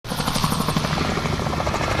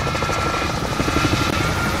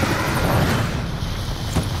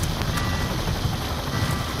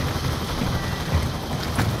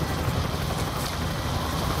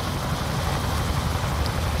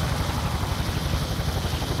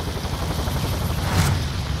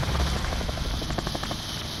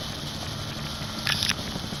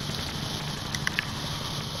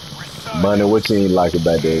Money, what you ain't like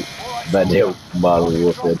about that Modern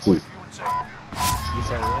Warfare 2? You say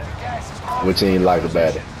what? What you ain't like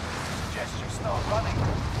about it?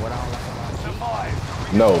 What I don't like about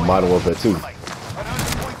cheat? No, Modern Warfare 2.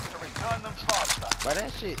 But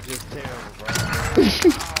that shit just terrible, bro. I don't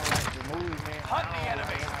like the movie, man. I don't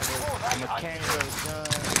like how the mechanic of the gun.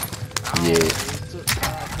 I don't Yeah. like it took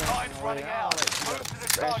content away. I don't like you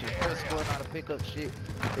gotta actually press button how to pick up shit.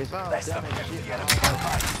 It sounds dumb as shit. I don't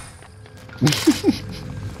like it. All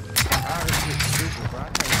this shit stupid, bro. I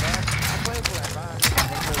played for like 5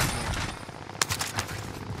 minutes.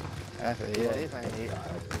 I said, yeah, this ain't it.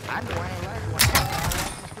 I knew I ain't like it when I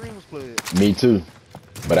watched the streams play. Me too.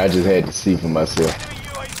 But I just had to see for myself.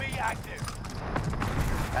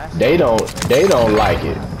 They don't like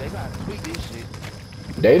it. They gotta tweak this shit.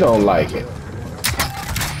 They don't like it.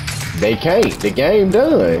 They can't. The game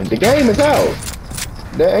done. The game is out.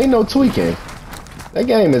 There ain't no tweaking. That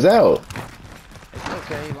game is out. It's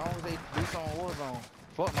okay, as long as they do some Warzone.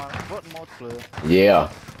 Fuck the multiplayer. Yeah.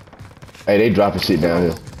 Hey, they dropping shit down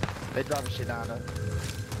here. They dropping shit down there.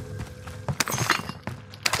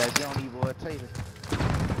 That young evil boy Taylor.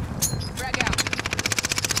 Drag out.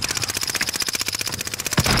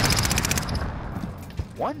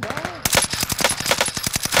 One dog.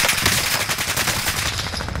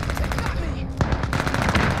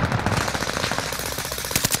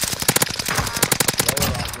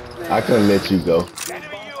 I couldn't let you go.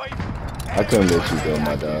 I couldn't let you go,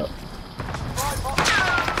 my dog.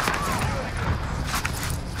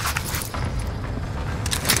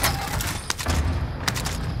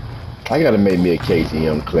 I gotta make me a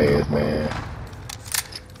KTM class, man.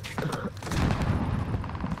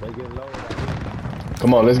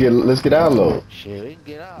 Come on, let's get out low. Shit, we can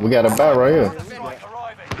get out. We got a buy right here.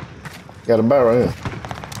 Got a buy right here.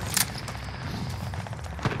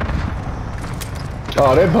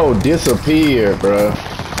 Oh, that hoe disappeared, bro.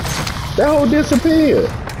 That hoe disappeared.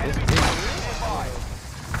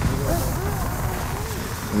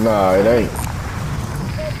 Nah, it ain't.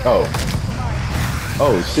 Oh.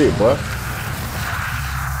 Oh shit, boy.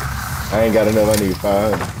 I ain't got enough. I need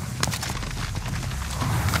 500.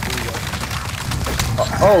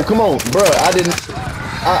 Oh, come on, bro. I didn't.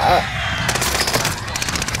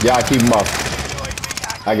 Yeah, keep him off.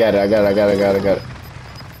 I got it.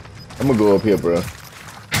 I'm gonna go up here, bro.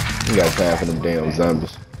 You got time for them damn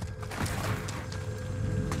zombies.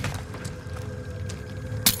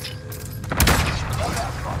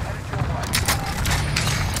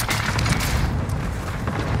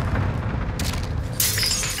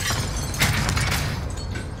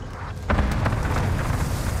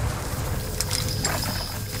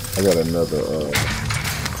 I got another,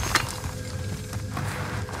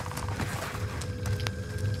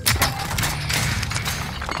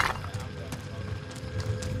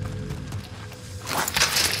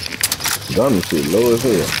 gun shit low as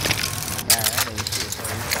hell.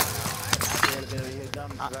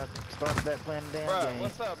 Bro,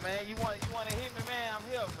 what's up, man? You want to hit me, man? I'm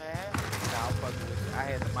here, man. Nah, I'm fucking with you. I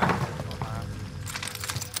had the microphone on, man.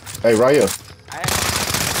 Hey, right here.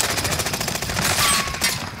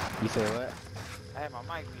 You said what? I had my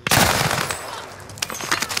mic muted.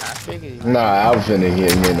 I figured. Nah, I was finna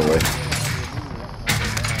hit him anyway.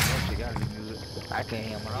 I can't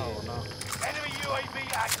hear him at all, no. Enemy UAV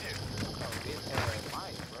active.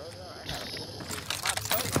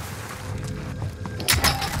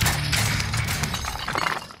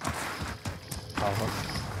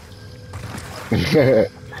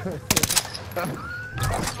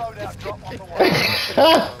 Loadout drop on the way.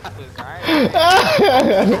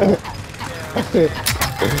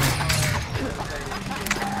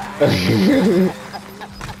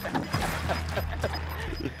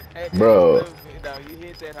 Bro. You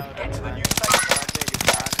hit that Into the new safe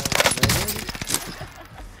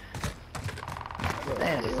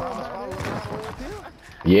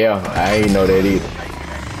Yeah, I ain't know that either.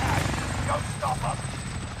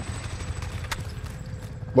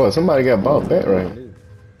 Boy, somebody got bought back right.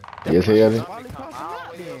 Yes, he has it.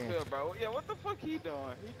 Yeah, what the fuck he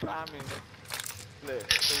doing? He climbing.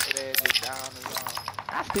 Look, stupid ass just down and on.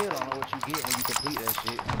 I still don't know what you get when you complete that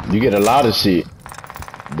shit. You get a lot of shit,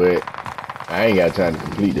 but I ain't got time to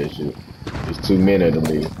complete that shit. There's too many of them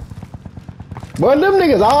niggas. Boy, them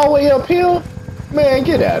niggas all the way up here? Man,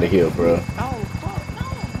 get out of here, bro. Oh, fuck.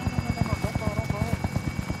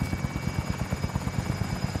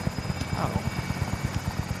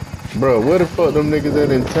 No. Bro, where the fuck them niggas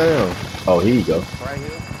at in town? Oh, here you go. Right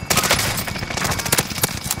here.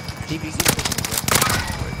 TB,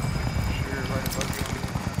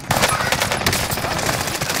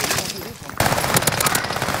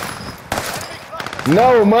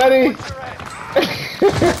 No, money.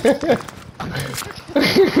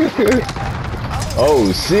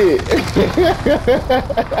 Oh shit!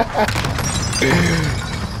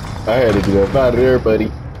 I had to get up out of there,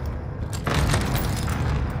 buddy.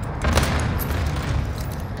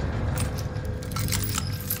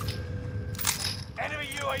 Enemy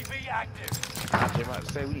UAV active. I was just about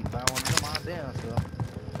to say we need to find one of them out there, so.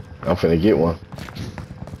 I'm finna get one.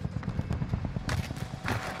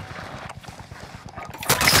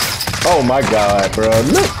 Oh my god, bro.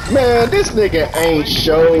 Look, man, this nigga ain't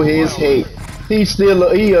show his hate. He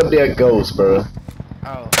up there ghost, bro.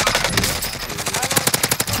 Oh.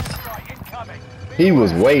 Strike incoming. He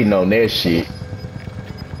was waiting on that shit.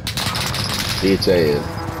 Bitch ass.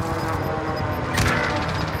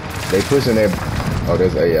 They pushing that. Oh,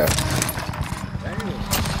 that's AI.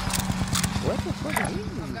 What the fuck is this?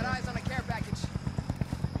 I've got eyes on a care package.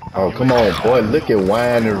 Oh, come on, boy. Look at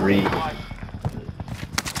Winery.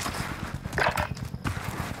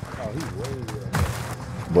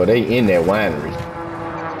 Boy, they in that winery.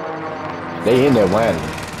 They in that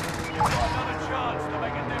winery. Another chance to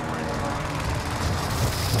make a difference.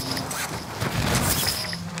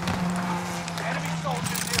 Enemy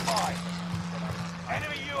soldiers nearby.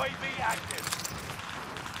 Enemy UAV active.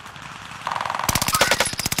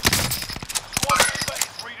 Squad member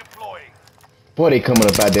is redeploying. Boy, they coming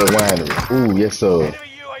up out that winery. Ooh, yes sir. Enemy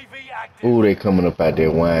UAV active. Ooh, they coming up out that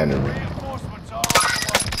winery. Reinforcements are on the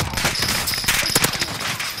way.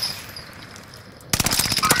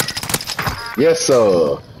 Yes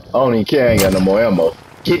sir. I don't even care. I ain't got no more ammo.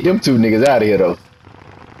 Get them two niggas out of here though.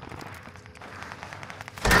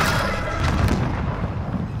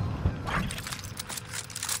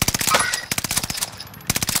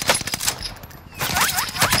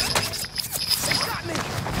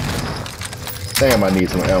 Damn, I need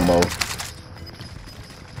some ammo.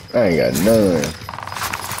 I ain't got none.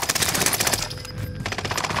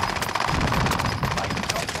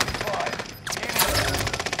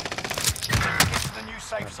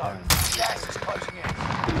 Safe zone. Gas is closing in.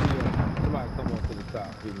 Somebody come on to the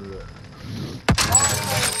top, hit me up.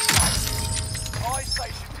 High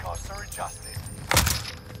station costs are adjusted.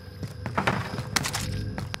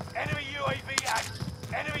 Enemy UAV active.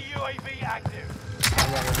 Enemy UAV active.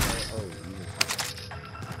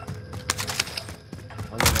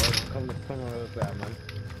 Come on the other side, man.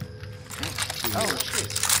 Oh shit.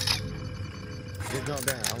 Just jump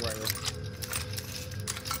down, I'm right there.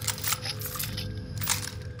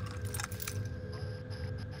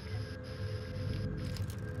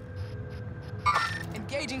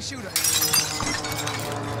 Engaging shooter.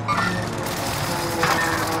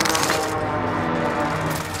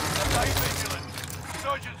 Stay vigilant.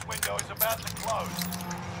 Resurgence window is about to close.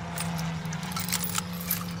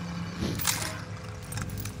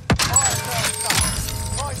 Fire sales done.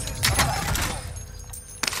 Prices are back to normal.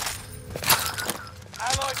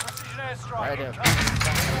 Allied precision airstrike Right there.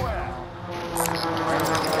 incoming. Beware.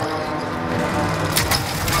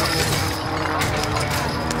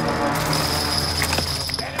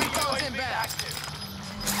 Enemy UAV active.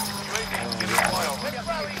 UAV is getting flyover. Let's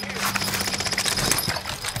rally here.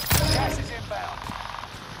 Gas is inbound.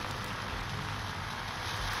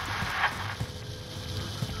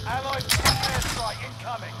 Allied precision airstrike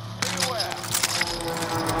incoming. Beware.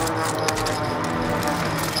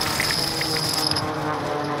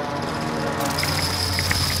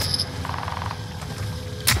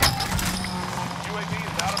 UAV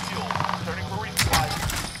is out of fuel. Turning for resupply.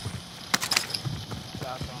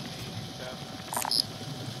 Shots on me.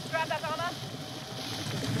 Grab that armor.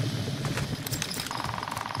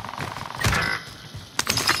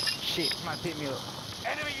 Shit, somebody pick me up.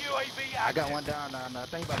 Enemy UAV active. I got one down now. I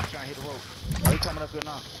think about to try and hit the rope. Oh, he coming up here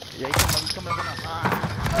now. Yeah, he coming up here now.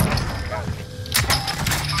 Alright.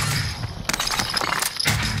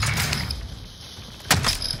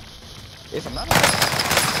 It's another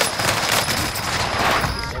one.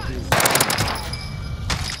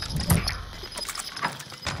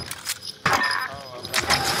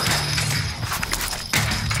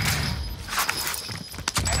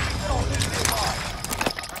 Enemy soldiers nearby.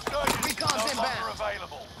 Resurgence is Recon's no inbound. longer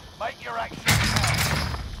available. Make your actions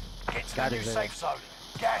count. Get to Got the it, new man. safe zone.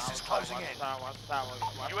 Gas is closing in.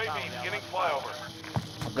 UAV beginning flyover.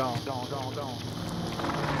 I'm gone.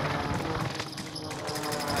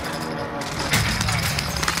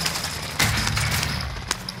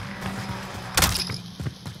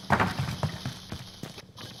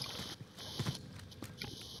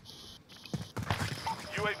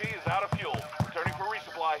 UAV is out of fuel. Returning for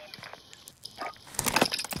resupply.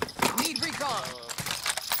 Need recon.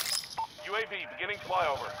 UAV beginning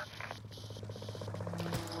flyover.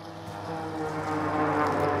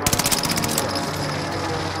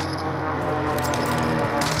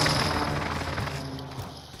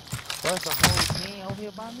 Bro, it's a whole team over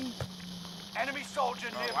here by me. Enemy soldier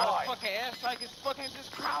Bro, why nearby. the fucking airstrike is fucking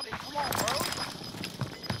just crowded? Come on, bro.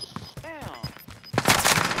 Damn.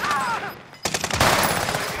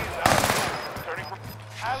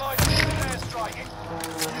 Allied forces airstriking.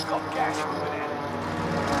 You've got gas moving in.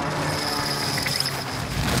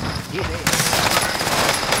 Get it.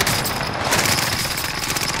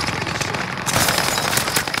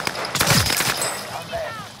 I'm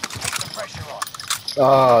there. Keep the pressure on.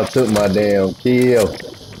 Oh, took my damn kill.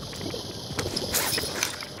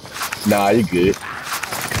 Nah, you good.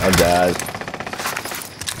 I died.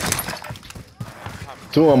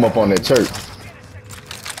 Two of them up on that church.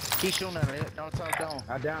 Keep shooting at it. Don't talk down.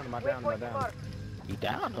 I downed him. I downed him. I downed him. He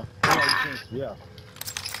down though. Yeah.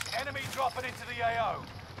 Enemy dropping into the AO.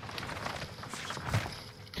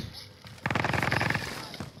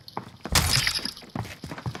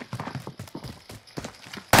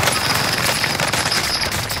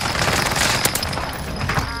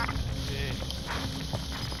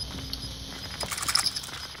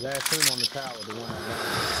 Last team on the tower, the one I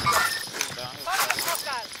downed.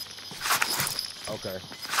 Okay.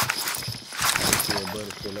 Still, buddy,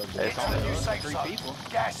 still up there. It's Into the only new safe 3 zone. people.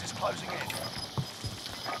 Gas is closing in.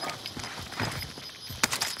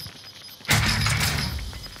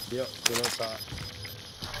 Yep, still up top.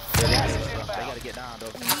 They gotta get down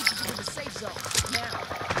though. We need to get to the safe zone. Now.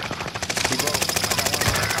 He broke. I got one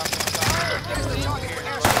on top. There's the target for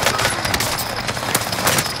airstrike.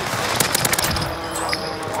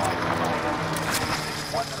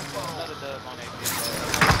 Another dub on that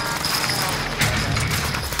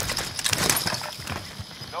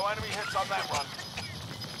No enemy hits on that one.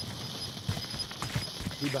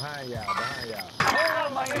 He behind y'all, behind y'all. All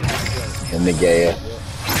remaining enemies. In the gas.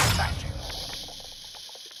 Thank you.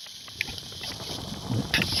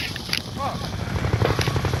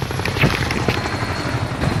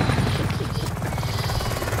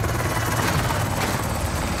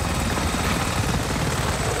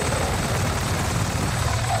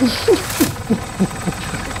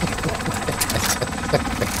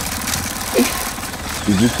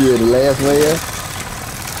 Did you kill the last man?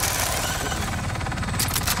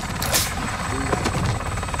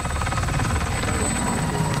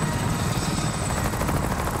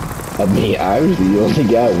 I mean, obviously you only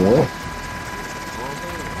got one.